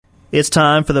It's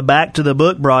time for the Back to the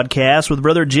Book broadcast with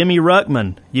Brother Jimmy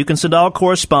Ruckman. You can send all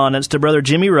correspondence to Brother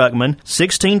Jimmy Ruckman,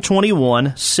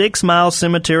 1621 6 Mile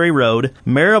Cemetery Road,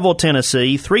 Maryville,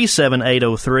 Tennessee,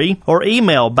 37803, or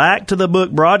email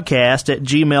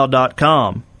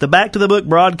backtothebookbroadcast@gmail.com. The Back to the Book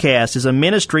broadcast is a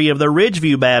ministry of the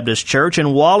Ridgeview Baptist Church in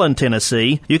Walland,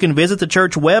 Tennessee. You can visit the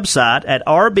church website at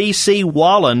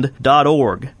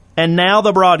rbcwalland.org. And now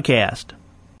the broadcast.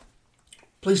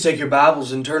 Please take your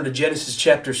Bibles and turn to Genesis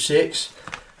chapter 6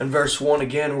 and verse 1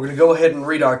 again. We're going to go ahead and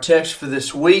read our text for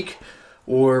this week.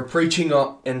 We're preaching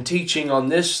and teaching on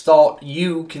this thought,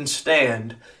 you can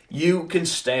stand. You can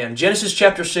stand. Genesis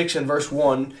chapter 6 and verse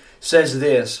 1 says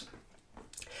this,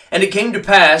 "And it came to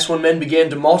pass, when men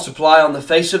began to multiply on the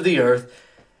face of the earth,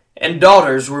 and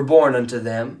daughters were born unto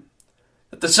them,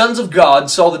 that the sons of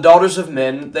God saw the daughters of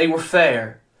men, they were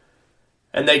fair,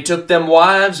 and they took them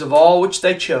wives of all which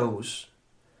they chose.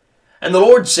 And the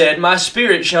Lord said, My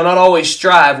spirit shall not always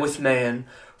strive with man,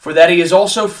 for that he is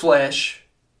also flesh,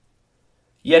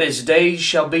 yet his days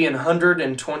shall be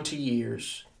 120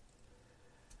 years.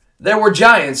 There were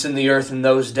giants in the earth in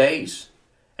those days,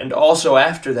 and also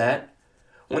after that,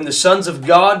 when the sons of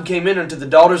God came in unto the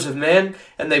daughters of men,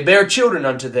 and they bare children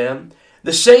unto them,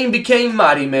 the same became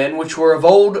mighty men, which were of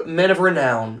old, men of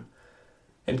renown.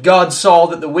 And God saw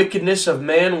that the wickedness of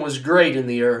man was great in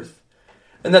the earth,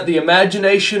 and that the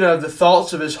imagination of the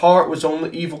thoughts of his heart was only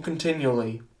evil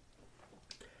continually.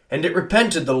 And it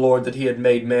repented the Lord that he had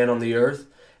made man on the earth,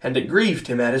 and it grieved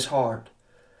him at his heart.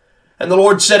 And the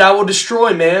Lord said, I will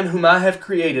destroy man whom I have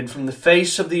created from the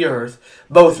face of the earth,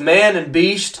 both man and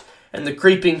beast, and the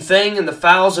creeping thing, and the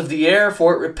fowls of the air,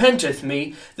 for it repenteth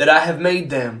me that I have made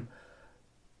them.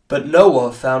 But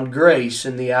Noah found grace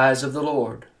in the eyes of the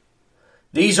Lord.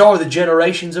 These are the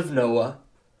generations of Noah.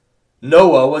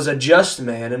 Noah was a just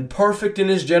man and perfect in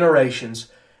his generations,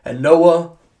 and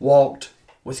Noah walked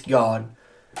with God."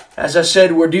 As I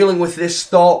said, we're dealing with this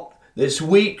thought this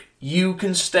week, you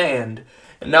can stand.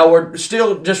 And now we're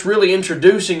still just really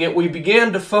introducing it. We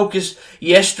began to focus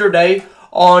yesterday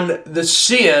on the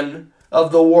sin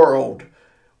of the world.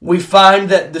 We find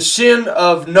that the sin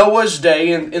of Noah's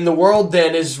day in the world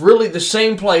then is really the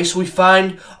same place we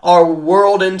find our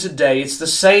world in today. It's the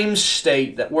same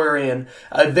state that we're in.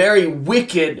 A very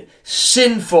wicked,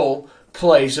 sinful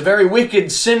place. A very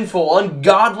wicked, sinful,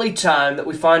 ungodly time that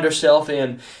we find ourselves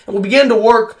in. And we began to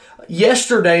work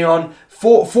yesterday on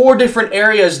four different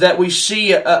areas that we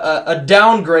see a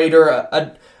downgrade or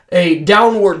a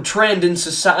downward trend in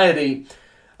society.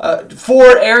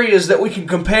 4 areas that we can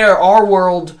compare our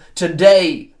world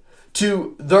today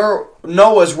to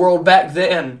Noah's world back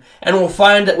then, and we'll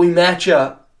find that we match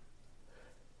up.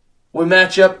 We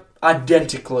match up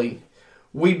identically.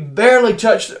 We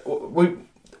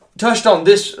touched on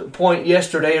this point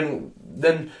yesterday, and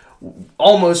then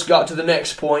almost got to the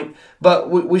next point.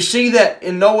 But we see that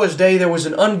in Noah's day there was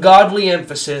an ungodly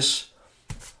emphasis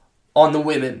on the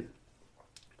women.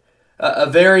 A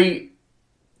very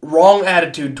wrong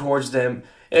attitude towards them.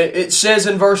 It says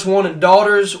in verse 1, and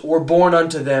daughters were born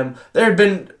unto them. There had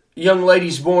been young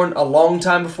ladies born a long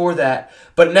time before that.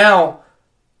 But now,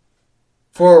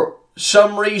 for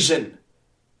some reason,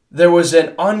 there was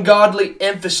an ungodly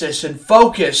emphasis and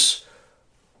focus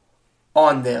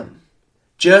on them.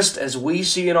 Just as we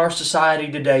see in our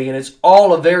society today. And it's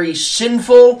all a very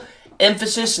sinful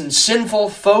emphasis and sinful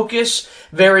focus.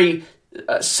 Very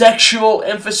sexual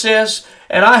emphasis.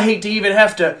 And I hate to even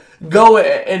have to go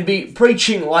and be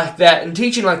preaching like that and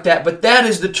teaching like that, but that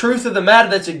is the truth of the matter.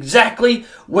 That's exactly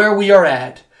where we are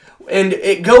at. And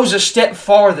it goes a step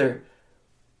farther,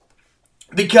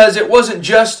 because it wasn't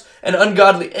just an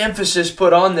ungodly emphasis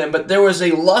put on them, but there was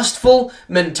a lustful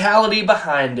mentality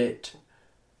behind it.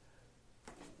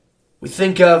 We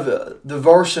think of the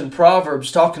verse in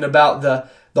Proverbs talking about the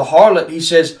harlot. He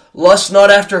says, lust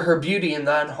not after her beauty in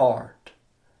thine heart.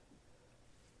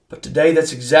 But today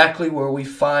that's exactly where we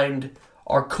find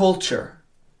our culture.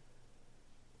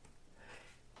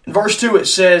 In verse 2 it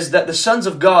says that the sons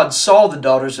of God saw the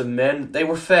daughters of men, they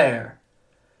were fair,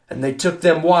 and they took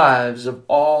them wives of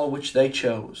all which they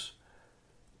chose.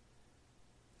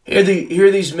 Here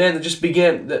these men that just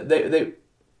began,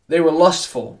 they were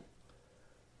lustful.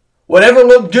 Whatever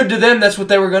looked good to them, that's what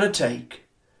they were going to take.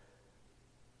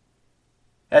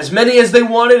 As many as they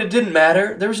wanted, it didn't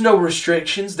matter. There was no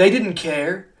restrictions. They didn't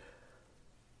care.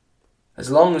 As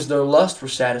long as their lust were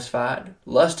satisfied.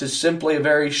 Lust is simply a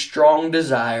very strong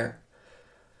desire.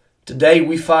 Today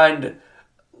we find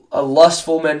a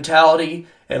lustful mentality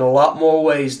in a lot more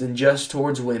ways than just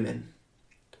towards women.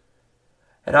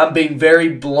 And I'm being very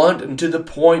blunt and to the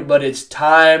point, but it's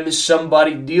time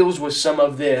somebody deals with some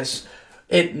of this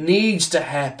It needs to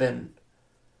happen.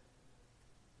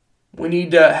 We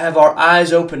need to have our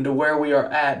eyes open to where we are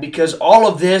at, because all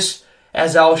of this,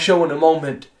 as I'll show in a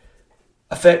moment,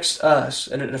 affects us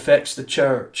and it affects the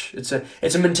church. It's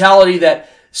a mentality that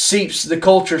seeps the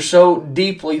culture so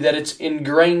deeply that it's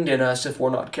ingrained in us if we're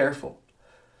not careful.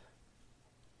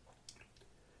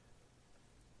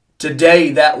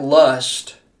 Today, that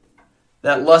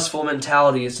lustful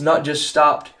mentality is not just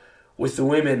stopped with the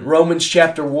women. Romans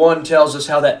chapter 1 tells us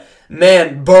how that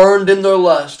man burned in their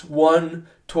lust one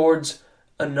towards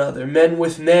another. Men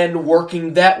with men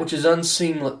working that which is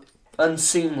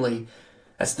unseemly.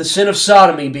 That's the sin of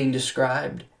sodomy being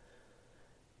described.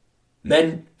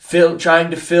 Men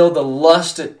trying to fill the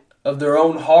lust of their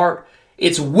own heart.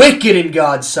 It's wicked in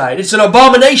God's sight. It's an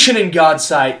abomination in God's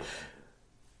sight.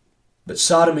 But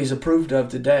sodomy is approved of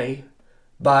today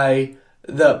by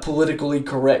the politically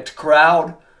correct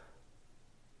crowd.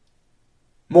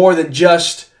 More than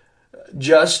just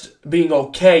being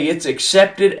okay, it's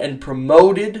accepted and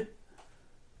promoted.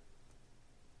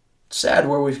 It's sad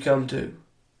where we've come to.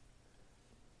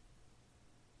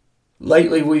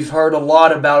 Lately, we've heard a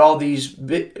lot about all these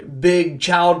big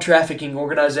child trafficking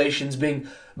organizations being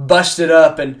busted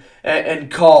up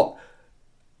and caught.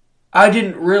 I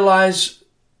didn't realize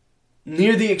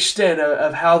near the extent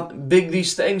of how big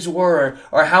these things were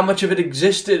or how much of it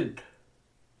existed.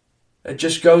 It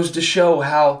just goes to show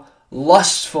how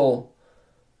lustful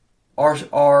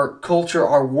our culture,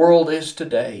 our world is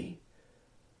today.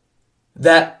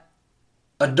 That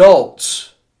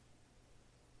adults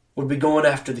would be going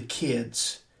after the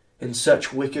kids in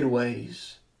such wicked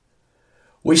ways.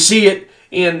 We see it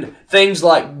in things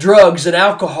like drugs and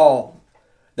alcohol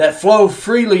that flow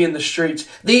freely in the streets.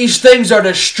 These things are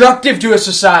destructive to a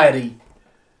society.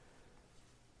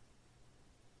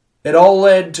 It all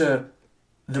led to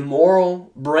the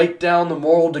moral breakdown, the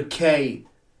moral decay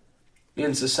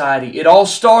in society. It all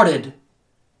started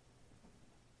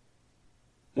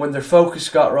when their focus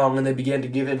got wrong and they began to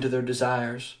give in to their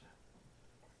desires.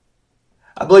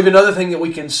 I believe another thing that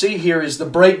we can see here is the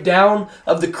breakdown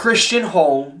of the Christian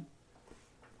home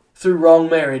through wrong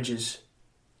marriages.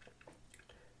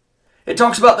 It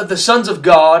talks about that the sons of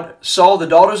God saw the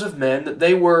daughters of men, that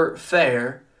they were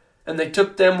fair, and they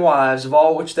took them wives of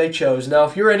all which they chose. Now,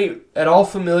 if you're at all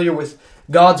familiar with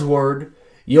God's Word,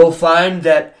 you'll find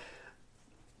that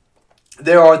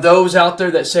there are those out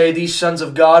there that say these sons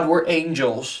of God were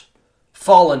angels,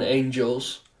 fallen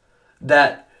angels,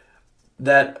 that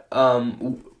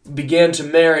began to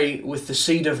marry with the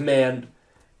seed of man,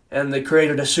 and they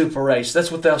created a super race.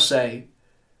 That's what they'll say.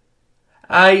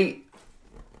 I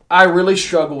really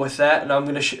struggle with that, and I'm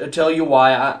going to tell you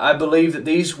why. I believe that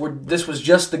this was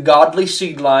just the godly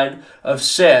seed line of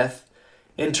Seth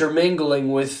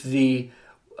intermingling with the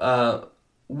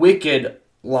wicked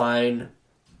line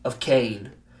of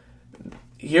Cain.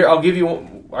 Here, I'll give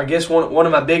you, I guess, one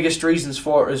of my biggest reasons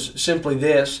for it is simply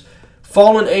this.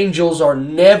 Fallen angels are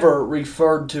never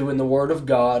referred to in the Word of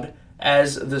God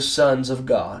as the sons of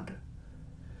God.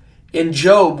 In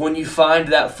Job, when you find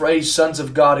that phrase, sons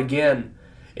of God, again,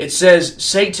 it says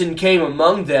Satan came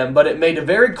among them, but it made a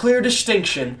very clear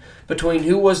distinction between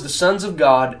who was the sons of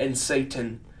God and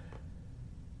Satan.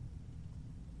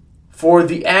 For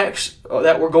the acts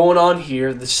that were going on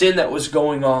here, the sin that was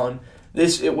going on,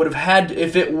 it would have had,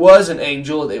 if it was an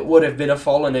angel, it would have been a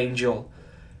fallen angel.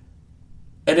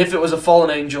 And if it was a fallen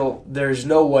angel, there's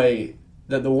no way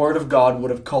that the Word of God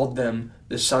would have called them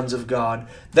the sons of God.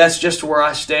 That's just where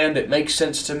I stand. It makes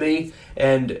sense to me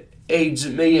and aids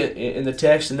me in the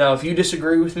text. And now, if you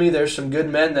disagree with me, there's some good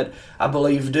men that I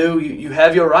believe do. You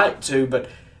have your right to, but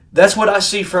that's what I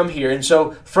see from here. And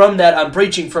so, from that, I'm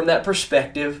preaching from that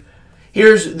perspective.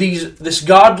 Here's this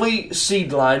godly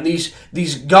seed line,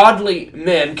 these godly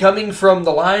men coming from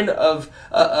the line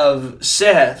of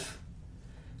Seth,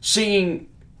 seeing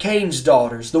Cain's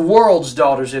daughters, the world's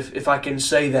daughters, if I can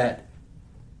say that.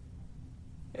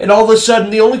 And all of a sudden,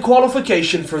 the only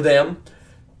qualification for them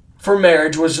for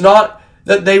marriage was not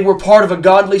that they were part of a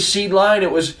godly seed line.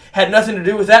 It had nothing to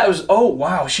do with that. It was, oh,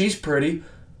 wow, she's pretty.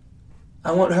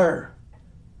 I want her.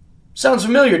 Sounds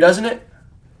familiar, doesn't it?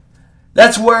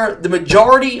 That's where the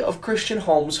majority of Christian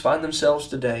homes find themselves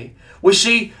today. We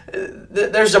see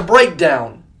there's a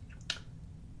breakdown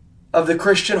of the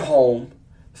Christian home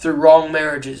through wrong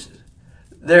marriages.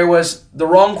 There was the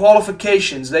wrong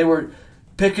qualifications. They were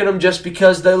picking them just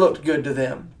because they looked good to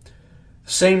them.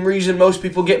 Same reason most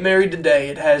people get married today.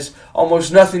 It has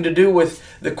almost nothing to do with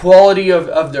the quality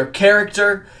of their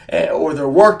character or their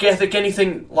work ethic,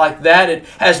 anything like that. It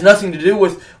has nothing to do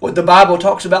with what the Bible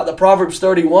talks about, the Proverbs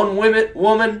 31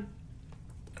 woman.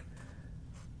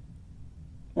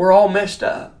 we're all messed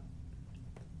up.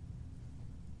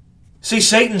 See,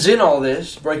 Satan's in all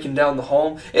this, breaking down the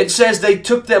home. It says they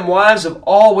took them wives of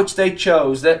all which they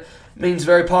chose. That means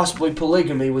very possibly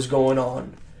polygamy was going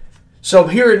on. So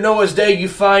here in Noah's day, you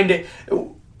find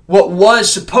what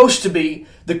was supposed to be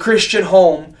the Christian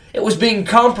home. It was being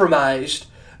compromised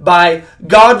by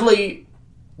the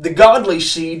godly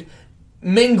seed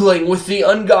mingling with the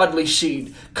ungodly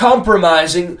seed,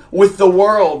 compromising with the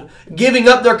world, giving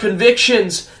up their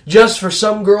convictions just for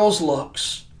some girl's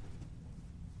looks.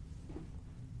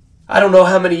 I don't know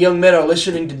how many young men are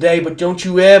listening today, but don't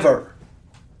you ever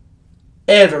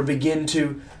begin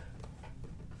to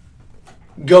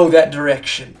go that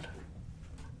direction.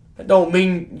 I don't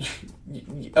mean,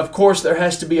 of course there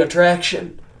has to be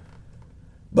attraction,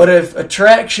 but if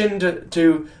attraction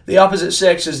to the opposite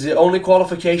sex is the only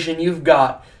qualification you've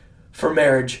got for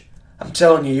marriage, I'm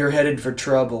telling you, you're headed for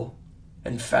trouble,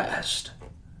 and fast.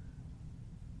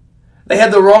 They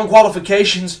had the wrong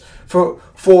qualifications for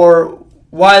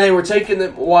why they were taking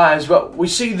them wives, but we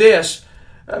see this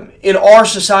in our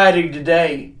society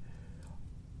today.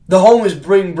 The home is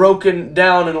being broken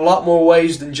down in a lot more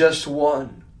ways than just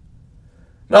one.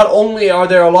 Not only are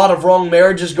there a lot of wrong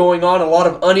marriages going on, a lot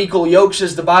of unequal yokes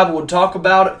as the Bible would talk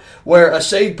about it, where a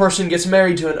saved person gets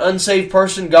married to an unsaved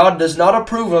person. God does not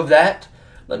approve of that.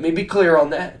 Let me be clear on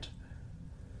that.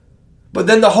 But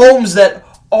then the homes that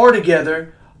are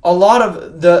together, a lot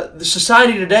of the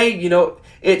society today,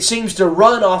 it seems to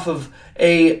run off of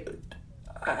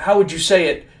how would you say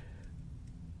it,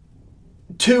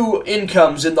 two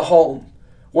incomes in the home,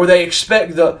 where they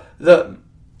expect the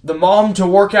mom to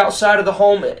work outside of the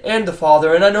home and the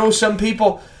father. And I know some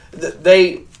people are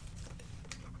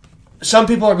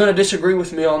going to disagree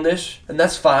with me on this, and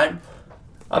that's fine.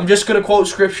 I'm just going to quote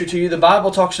scripture to you. The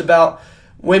Bible talks about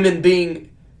women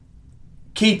being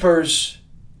keepers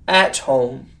at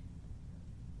home,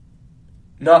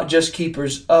 not just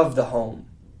keepers of the home.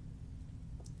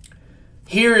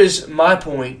 Here is my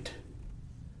point,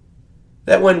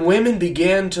 that when women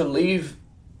began to leave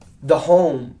the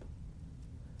home,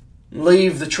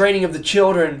 leave the training of the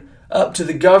children up to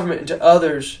the government and to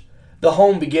others, the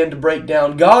home began to break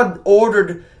down. God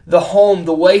ordered the home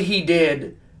the way He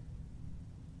did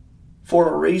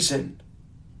for a reason.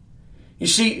 You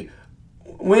see,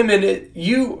 women,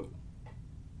 you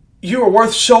are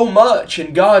worth so much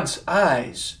in God's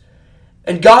eyes.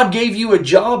 And God gave you a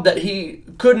job that He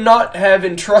could not have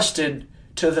entrusted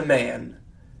to the man.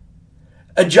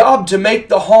 A job to make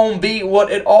the home be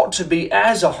what it ought to be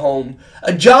as a home.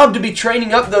 A job to be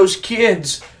training up those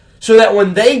kids so that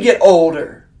when they get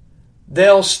older,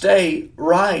 they'll stay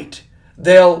right.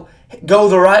 They'll go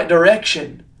the right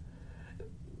direction.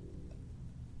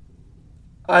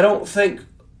 I don't think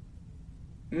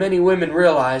many women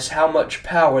realize how much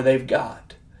power they've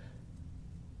got.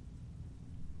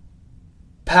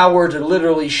 Power to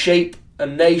literally shape a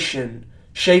nation,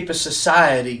 shape a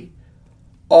society,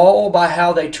 all by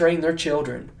how they train their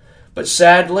children. But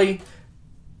sadly,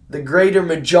 the greater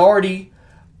majority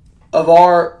of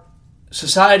our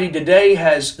society today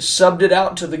has subbed it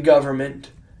out to the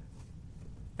government,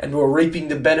 and we're reaping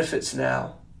the benefits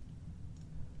now.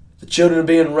 The children are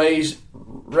being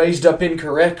raised up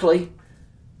incorrectly,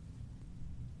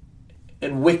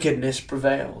 and wickedness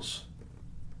prevails.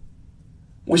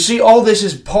 We see all this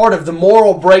as part of the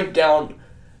moral breakdown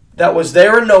that was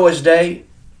there in Noah's day,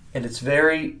 and it's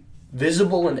very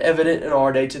visible and evident in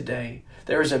our day today.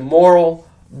 There is a moral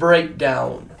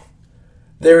breakdown.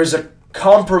 There is a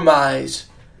compromise,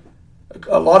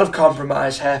 a lot of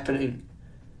compromise happening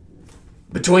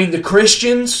between the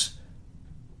Christians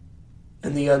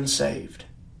and the unsaved.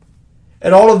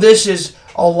 And all of this is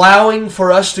allowing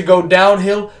for us to go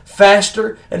downhill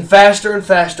faster and faster and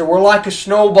faster. We're like a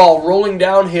snowball rolling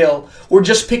downhill. We're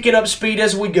just picking up speed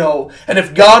as we go. And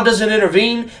if God doesn't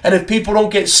intervene, and if people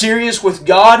don't get serious with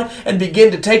God and begin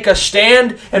to take a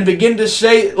stand and begin to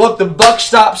say, look, the buck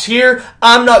stops here.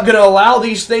 I'm not going to allow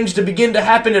these things to begin to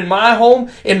happen in my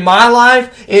home, in my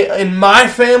life, in my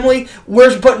family.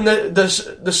 We're putting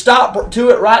the stop to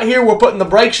it right here. We're putting the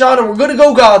brakes on, and we're going to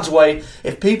go God's way.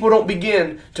 If people don't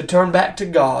begin to turn back to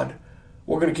God,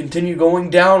 we're going to continue going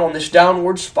down on this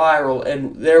downward spiral,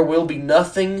 and there will be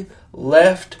nothing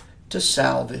left to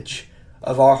salvage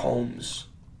of our homes.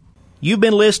 You've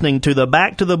been listening to the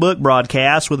Back to the Book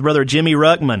broadcast with Brother Jimmy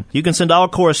Ruckman. You can send all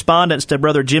correspondence to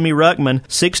Brother Jimmy Ruckman,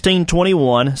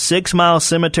 1621 6 Mile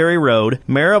Cemetery Road,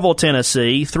 Maryville,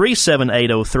 Tennessee,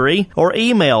 37803, or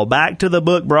email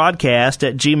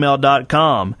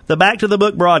backtothebookbroadcast@gmail.com. The Back to the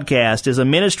Book broadcast is a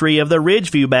ministry of the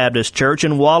Ridgeview Baptist Church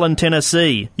in Wallen,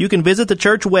 Tennessee. You can visit the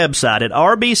church website at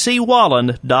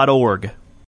rbcwallen.org.